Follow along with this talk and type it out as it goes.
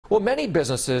Well, many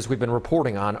businesses we've been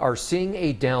reporting on are seeing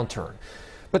a downturn,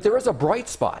 but there is a bright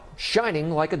spot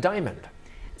shining like a diamond.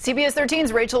 CBS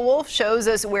 13's Rachel Wolf shows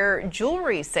us where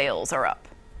jewelry sales are up.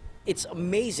 It's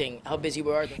amazing how busy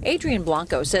we are. Adrian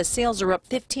Blanco says sales are up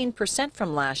 15%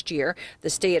 from last year. The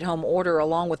stay-at-home order,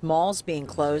 along with malls being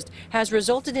closed, has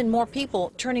resulted in more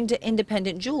people turning to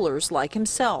independent jewelers like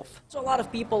himself. So a lot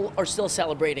of people are still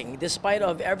celebrating. Despite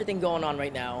of everything going on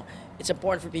right now, it's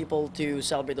important for people to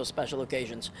celebrate those special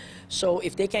occasions. So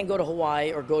if they can't go to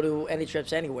Hawaii or go to any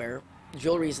trips anywhere,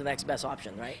 jewelry is the next best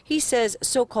option, right? He says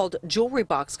so-called jewelry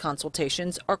box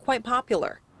consultations are quite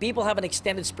popular. People have an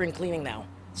extended spring cleaning now.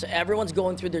 So everyone's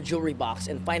going through their jewelry box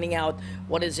and finding out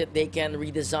what is it they can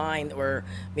redesign or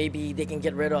maybe they can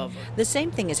get rid of. The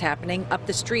same thing is happening up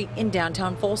the street in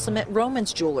downtown Folsom at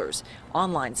Roman's Jewelers.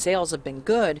 Online sales have been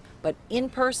good, but in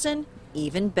person,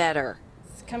 even better.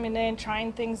 Coming in,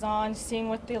 trying things on, seeing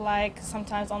what they like.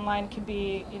 Sometimes online can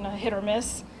be, hit or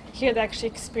miss. Here they actually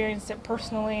experience it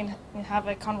personally and have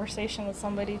a conversation with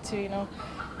somebody to,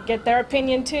 get their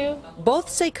opinion too. Both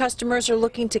say customers are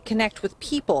looking to connect with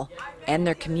people and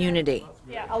their community.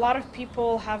 Yeah, a lot of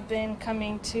people have been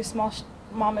coming to small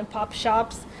mom and pop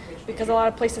shops because a lot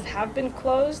of places have been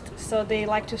closed, so they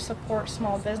like to support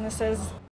small businesses.